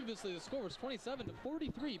 As previously, the score was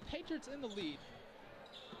 27-43. Patriots in the lead.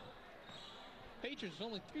 Patriots with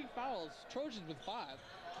only 3 fouls. Trojans with 5.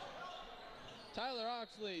 Tyler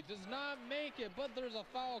Oxley does not make it, but there's a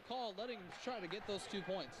foul call, letting him try to get those 2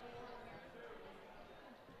 points.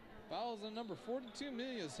 Fouls on number 42,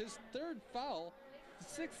 Milius. His third foul,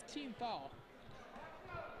 16th foul.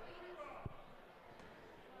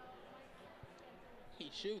 He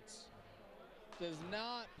shoots. Does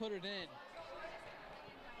not put it in.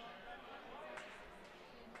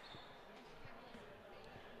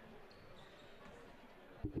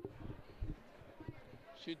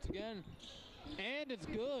 Shoots again. And it's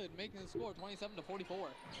good, making the score 27-44.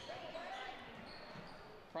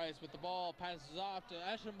 Price with the ball, passes off to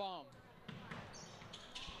Eschenbaum.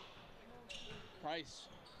 Price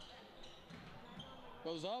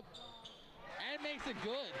goes up and makes it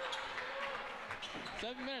good.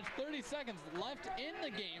 7 minutes, 30 seconds left in the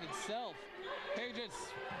game itself. Patriots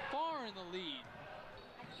far in the lead.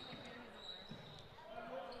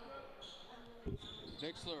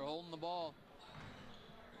 Bixler holding the ball.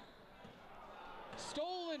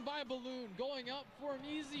 Stolen by Balloon, going up for an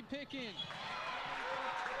easy pick in.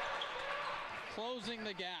 Closing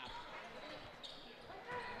the gap.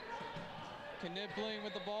 Knipling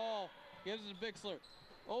with the ball. Gives it to Bixler.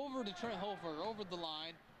 Over to Trent Hofer, over the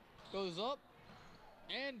line. Goes up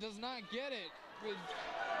and does not get it. With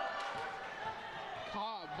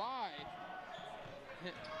caught by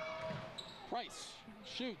Price.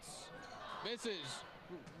 Shoots. Misses.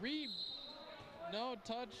 No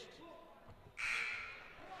touch.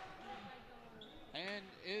 And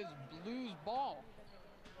is Blue's ball.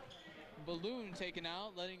 Balloon taken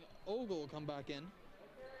out, letting Ogle come back in.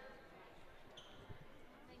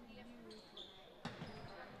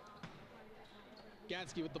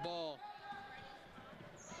 Gatsky with the ball.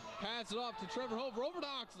 Pass it off to Trevor Hofer, over to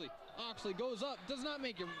Oxley. Oxley goes up, does not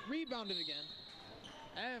make it, rebounded again.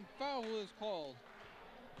 And foul is called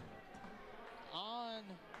on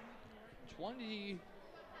 20,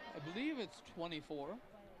 I believe it's 24.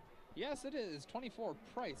 Yes, it is, 24,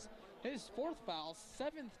 Price. His fourth foul,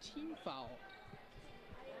 7th team foul.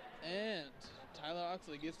 And Tyler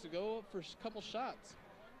Oxley gets to go up for a couple shots.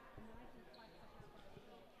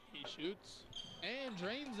 He shoots and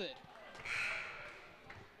drains it.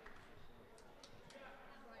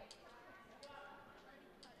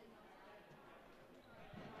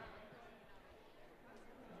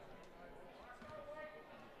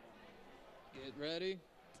 Get ready.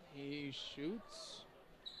 He shoots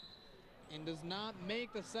and does not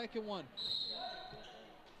make the second one.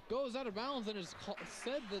 Goes out of bounds and is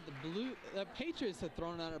said that the Patriots had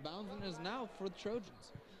thrown out of bounds and is now for the Trojans.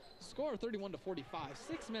 Score 31-45.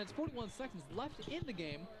 6 minutes, 41 seconds left in the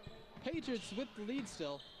game. Patriots with the lead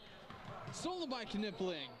still. Stolen by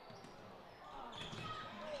Knipling.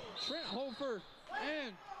 Trent Hofer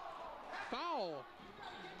and foul.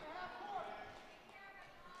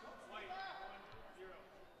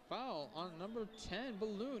 Foul on number 10,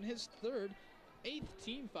 Balloon, his third, 8th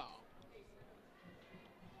team foul.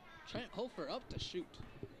 Trent Hofer up to shoot.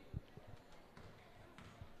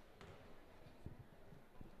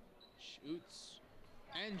 Shoots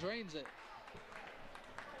and drains it.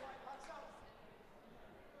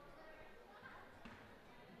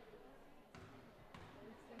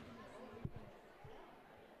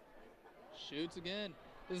 Shoots again.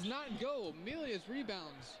 Does not go. Milius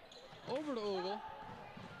rebounds. Over to Ogle.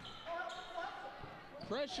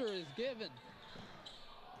 Pressure is given.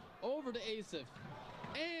 Over to Asif.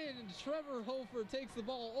 And Trevor Hofer takes the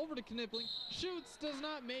ball over to Knipling. Shoots, does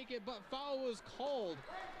not make it, but foul was called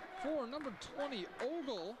for number 20,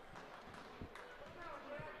 Ogle.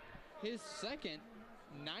 His second,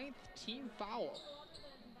 9th team foul.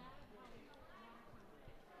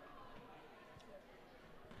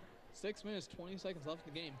 Six minutes, 20 seconds left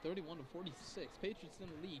in the game, 31-46. Patriots in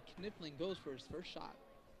the lead. Knipling goes for his first shot.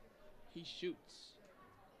 He shoots.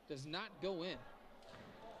 Does not go in.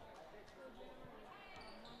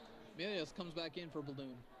 Milius comes back in for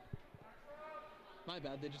Balloon. My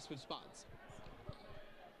bad, they just switched spots.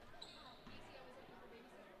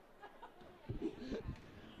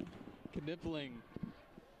 Knipling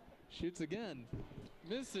shoots again.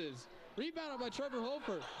 Misses. Rebounded by Trevor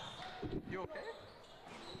Hofer. You okay?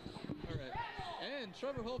 All right. And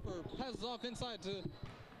Trevor Hofer passes off inside to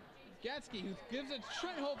Gatsky, who gives it to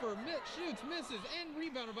Trent Hofer. Shoots, misses, and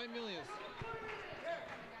rebounded by Milius.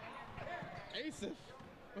 Asif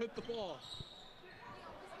with the ball.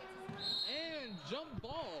 And jump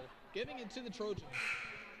ball, giving it to the Trojans.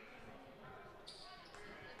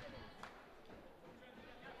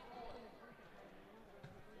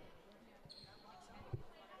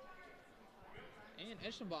 And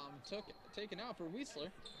Eschenbaum taken out for Wiesler.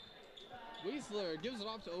 Wiesler gives it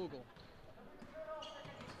off to Ogle.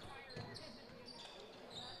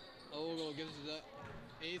 Ogle gives it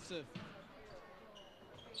to Asif.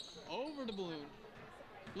 Over to Balloon.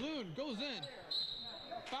 Balloon goes in.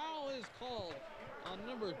 Foul is called on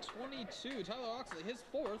number 22, Tyler Oxley. His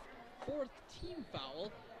fourth team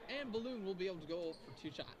foul. And Balloon will be able to go for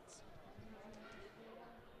 2 shots.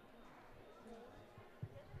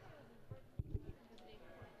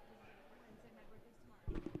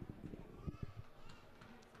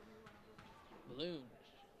 Balloon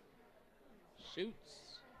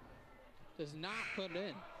shoots. Does not put it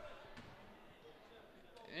in.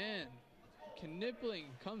 And Knipling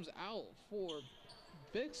comes out for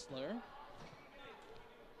Bixler.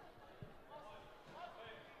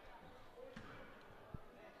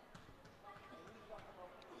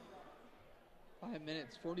 5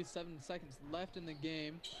 minutes, 47 seconds left in the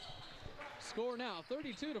game. Score now,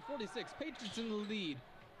 32-46. Patriots in the lead.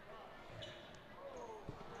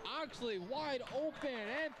 Oxley wide open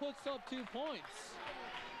and puts up 2 points.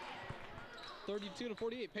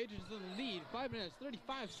 32-48. Patriots in the lead. 5 minutes,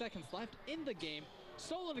 35 seconds left in the game.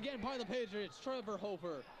 Stolen again by the Patriots. Trevor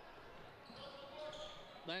Hofer.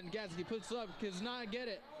 Landon Gatsky puts up, does not get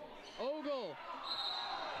it. Ogle.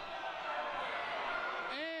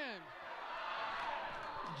 And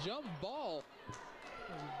jump ball.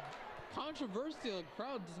 Controversial.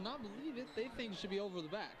 Crowd does not believe it. They think it should be over the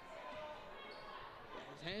back.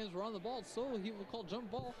 His hands were on the ball, so he will call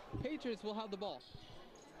jump ball. Patriots will have the ball.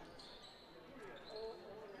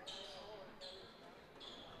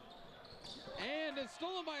 And it's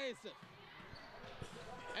stolen by Asif.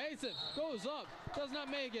 Asif goes up, does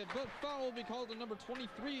not make it, but foul will be called on number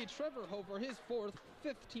 23, Trevor Hofer, his 4th,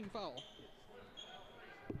 5th team foul.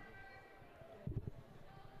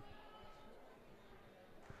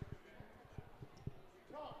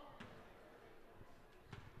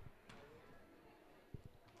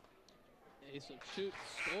 Asif shoots,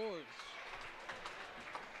 scores.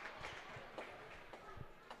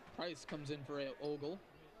 Price comes in for Ogle.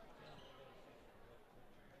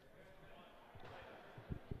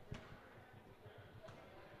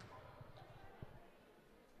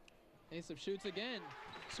 Asif shoots again.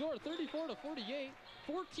 Score 34-48.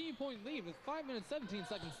 14-point lead with 5 minutes, 17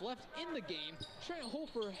 seconds left in the game. Trent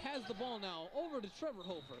Hofer has the ball now. Over to Trevor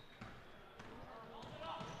Hofer.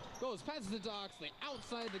 Goes, passes it to Oxley.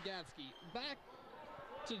 Outside to Gatsky. Back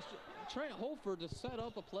to Trent Hofer to set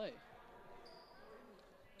up a play.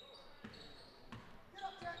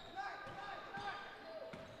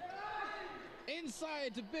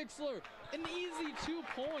 Inside to Bixler. An easy 2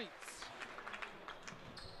 points.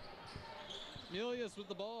 Milius with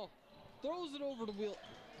the ball. Throws it over to Will.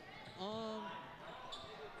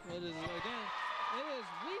 What is it again? It is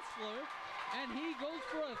Weisler. And he goes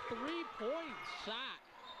for a 3-point shot.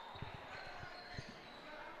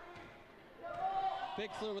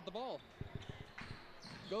 Bixler with the ball.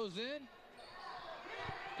 Goes in.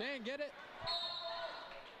 Can't get it.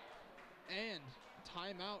 And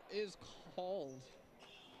timeout is called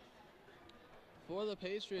for the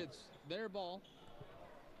Patriots. Their ball.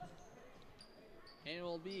 And it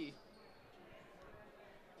will be.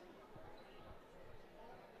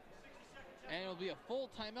 And it'll be a full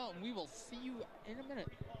timeout, and we will see you in a minute.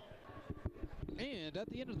 And at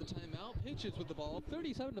the end of the timeout, Patriots with the ball,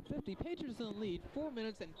 37-50. Patriots in the lead, 4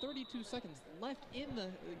 minutes and 32 seconds left in the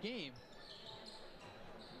game.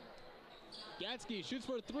 Gatsky shoots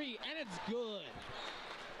for a 3, and it's good.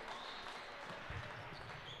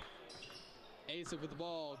 Asif with the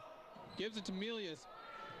ball, gives it to Milius.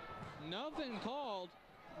 Nothing called.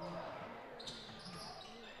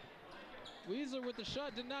 Weisler with the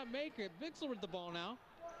shot, did not make it. Bixler with the ball now.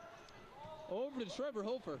 Over to Trevor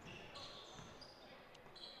Hofer.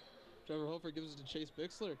 Trevor Hofer gives it to Chase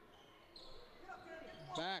Bixler.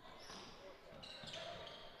 Back.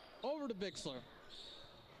 Over to Bixler.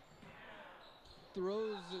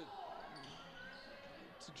 Throws it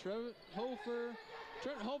to Trevor Hofer.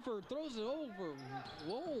 Trent Hofer throws it over.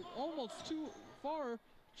 Whoa, almost too far.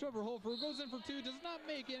 Trevor Hofer goes in for 2, does not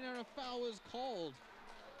make it, and a foul is called.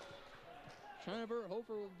 Trevor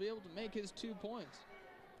Hofer will be able to make his 2 points.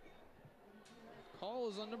 Call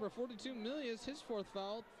is on number 42, Milius, his 4th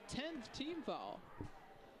foul, 10th team foul.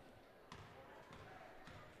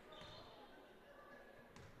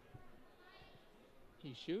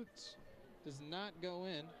 He shoots, does not go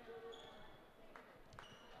in.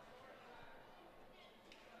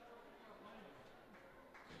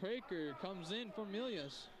 Craker comes in for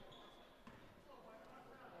Milius.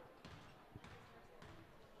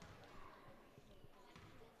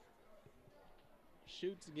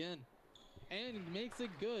 Shoots again. And makes it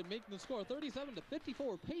good, making the score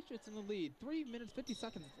 37-54. Patriots in the lead. 3 minutes, 50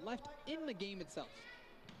 seconds left in the game itself.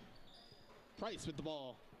 Price with the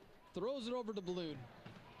ball. Throws it over to Balloon.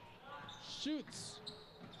 Shoots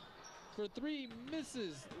for 3,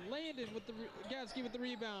 misses. Landon with the Gatsky with the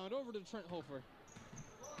rebound. Over to Trent Hofer.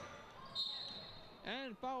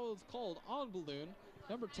 And foul is called on Balloon.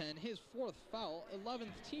 Number 10, his 4th foul,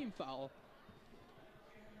 11th team foul.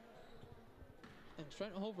 And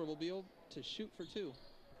Trent Hofer will be able to shoot for 2.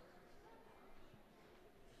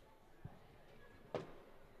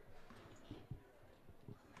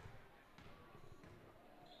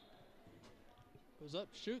 Goes up,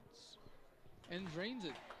 shoots, and drains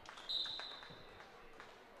it.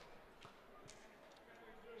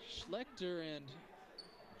 Schlechter and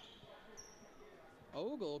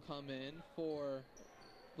Ogle come in for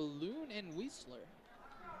Balloon and Weisler.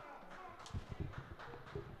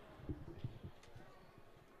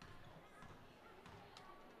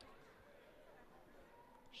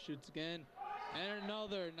 Shoots again. And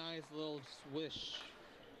another nice little swish.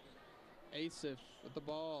 Asif with the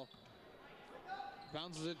ball.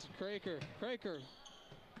 Bounces it to Kraker. Kraker.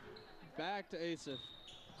 Back to Asif.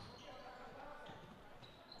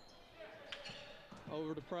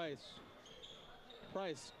 Over to Price.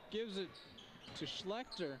 Price gives it to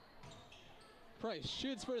Schlechter. Price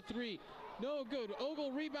shoots for a three. No good.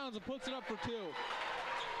 Ogle rebounds and puts it up for two.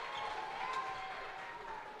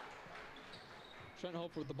 Trent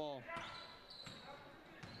Hofer with the ball.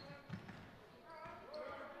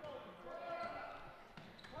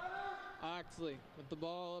 Oxley with the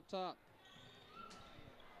ball up top.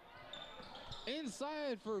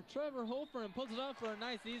 Inside for Trevor Hofer and puts it up for a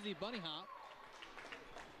nice easy bunny hop.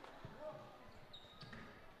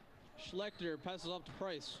 Schlechter passes off to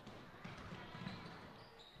Price.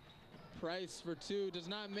 Price for two, does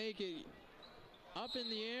not make it. Up in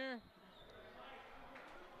the air.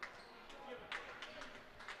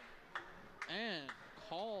 And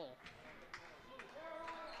call.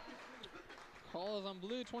 Call is on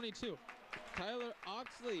blue 22. Tyler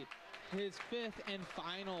Oxley, his fifth and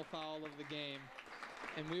final foul of the game.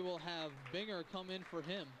 And we will have Binger come in for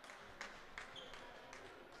him.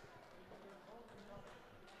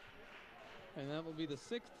 And that will be the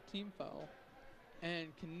sixth team foul. And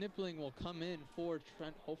Knipling will come in for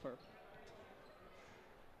Trent Hofer.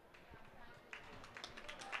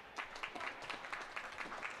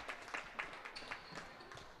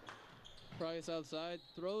 Price outside,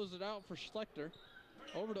 throws it out for Schlechter.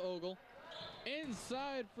 Over to Ogle.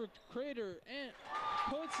 Inside for Crater and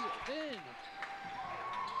puts it in.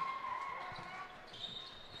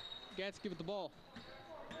 Gatsky with the ball.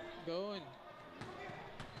 Going.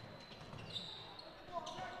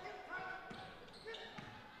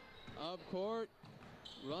 Up court.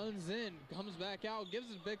 Runs in. Comes back out.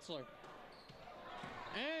 Gives it to Bixler.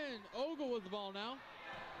 And Ogle with the ball now.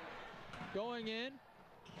 Going in.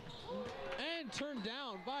 And turned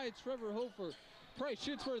down by Trevor Hofer. Price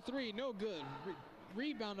shoots for a three. No good.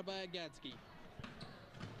 Rebounded by Gatsky.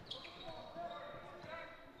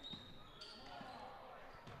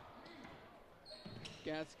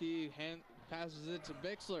 Gatsky passes it to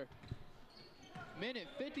Bixler. Minute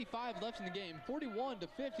 55 left in the game. 41 to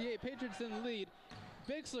 58. Patriots in the lead.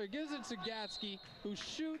 Bixler gives it to Gatsky, who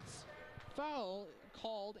shoots. Foul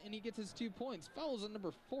called, and he gets his 2 points. Fouls on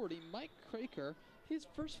number 40, Mike Kraker. His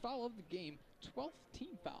first foul of the game, 12th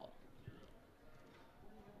team foul.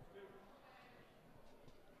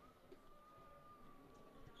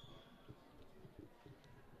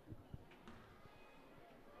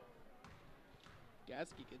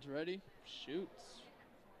 Gatsky gets ready, shoots.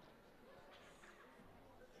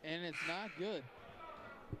 And it's not good.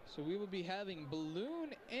 So we will be having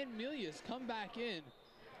Balloon and Milius come back in.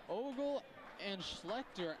 Ogle and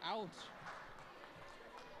Schlechter out.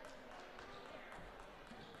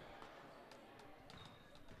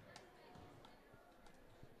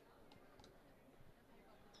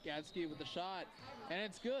 Gatsky with the shot, and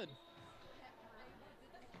it's good.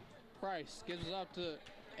 Price gives it up to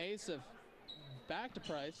Asif. Back to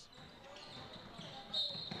Price.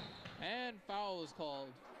 And foul is called.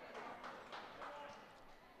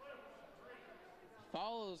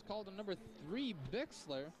 Foul is called on number 3,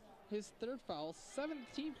 Bixler. His third foul,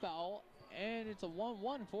 17th foul, and it's a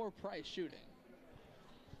 1-1 for Price shooting.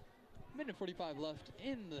 Minute 45 left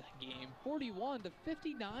in the game. 41 to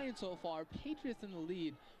 59 so far. Patriots in the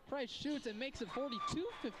lead. Price shoots and makes it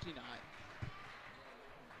 42-59.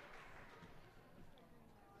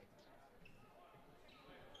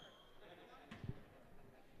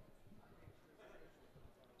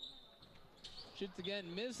 Shoots again,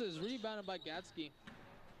 misses, rebounded by Gatsky.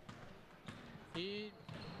 He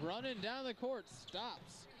running down the court,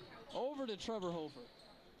 stops. Over to Trevor Hofer.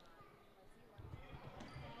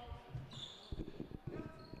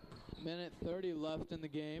 Minute 30 left in the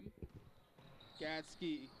game.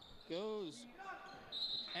 Gatsky goes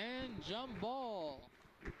and jump ball.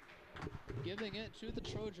 Giving it to the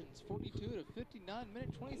Trojans. 42 to 59.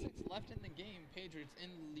 Minute 26 left in the game. Patriots in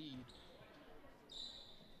the lead.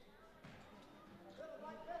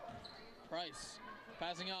 Price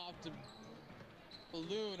passing off to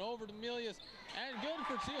Balloon, over to Milius, and good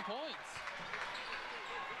for 2 points.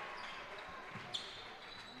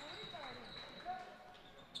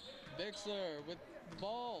 Bixler with the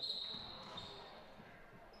ball.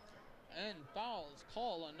 And foul is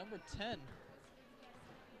called on number 10,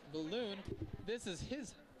 Balloon. This is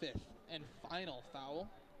his 5th and final foul,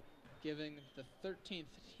 giving the 13th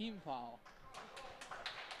team foul.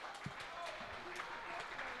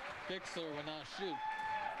 Bixler will not shoot.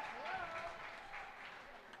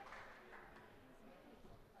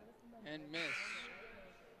 And miss.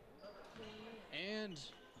 And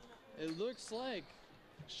it looks like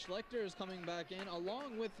Schlechter is coming back in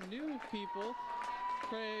along with new people.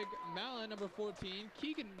 Craig Mallon, number 14,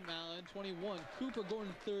 Keegan Mallon, 21, Cooper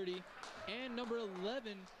Gordon, 30, and number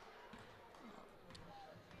 11,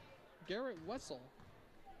 Garrett Wessel.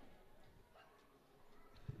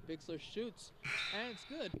 Bixler shoots, and it's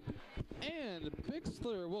good. And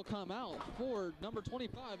Bixler will come out for number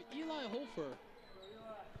 25, Eli Holfer.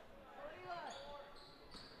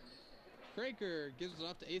 Craker gives it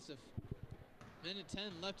off to Asif. Minute 10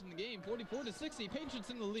 left in the game, 44-60, Patriots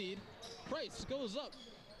in the lead. Price goes up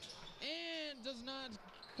and does not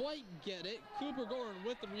quite get it. Cooper Gordon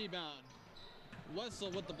with the rebound. Wessel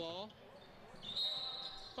with the ball.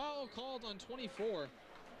 Foul called on 24.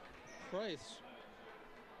 Price.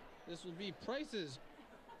 This will be Price's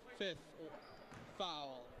 5th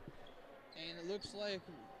foul. And it looks like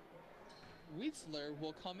Wietzler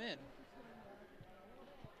will come in.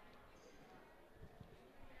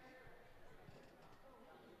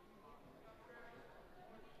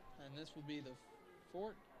 And this will be the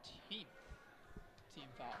 14th team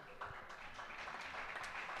foul.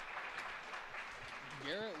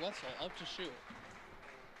 Garrett Wessel up to shoot.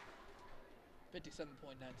 57.9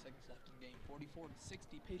 seconds left in the game.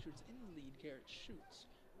 44-60, Patriots in the lead. Garrett shoots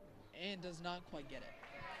and does not quite get it.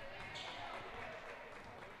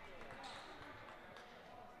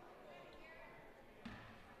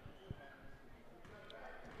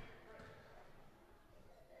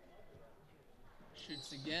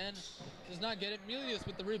 Shoots again, does not get it. Milius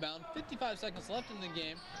with the rebound. 55 seconds left in the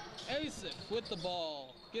game. Asif with the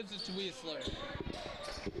ball, gives it to Wietzler.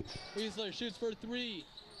 Wietzler shoots for 3.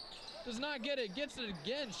 Does not get it, gets it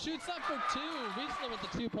again, shoots up for 2. Wietzler with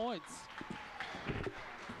the 2 points.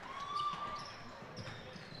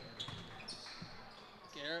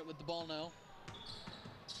 Garrett with the ball now.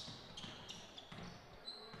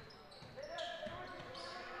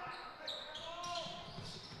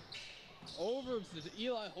 Over to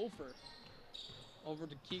Eli Hofer. Over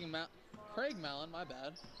to Craig Mallon, my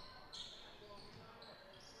bad.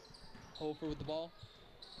 Hofer with the ball.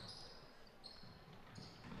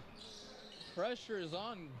 Pressure is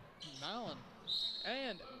on Mallon.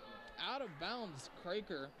 And out of bounds,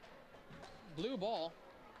 Craker. Blue ball.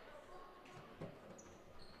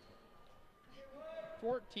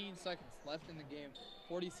 14 seconds left in the game.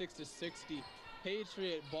 46-60.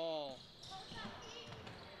 Patriot ball.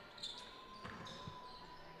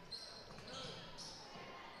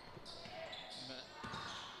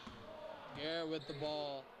 Garrett with the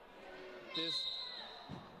ball.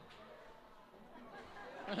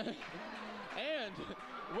 And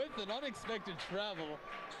with an unexpected travel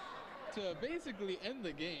to basically end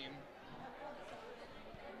the game.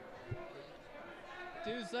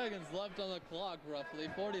 2 seconds left on the clock, roughly.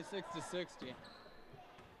 46-60.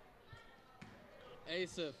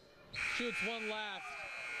 Asif shoots one last.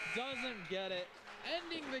 Doesn't get it.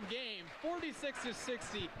 Ending the game.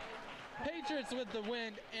 46-60. Patriots with the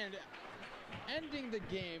win and ending the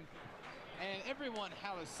game. And everyone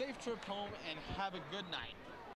have a safe trip home and have a good night.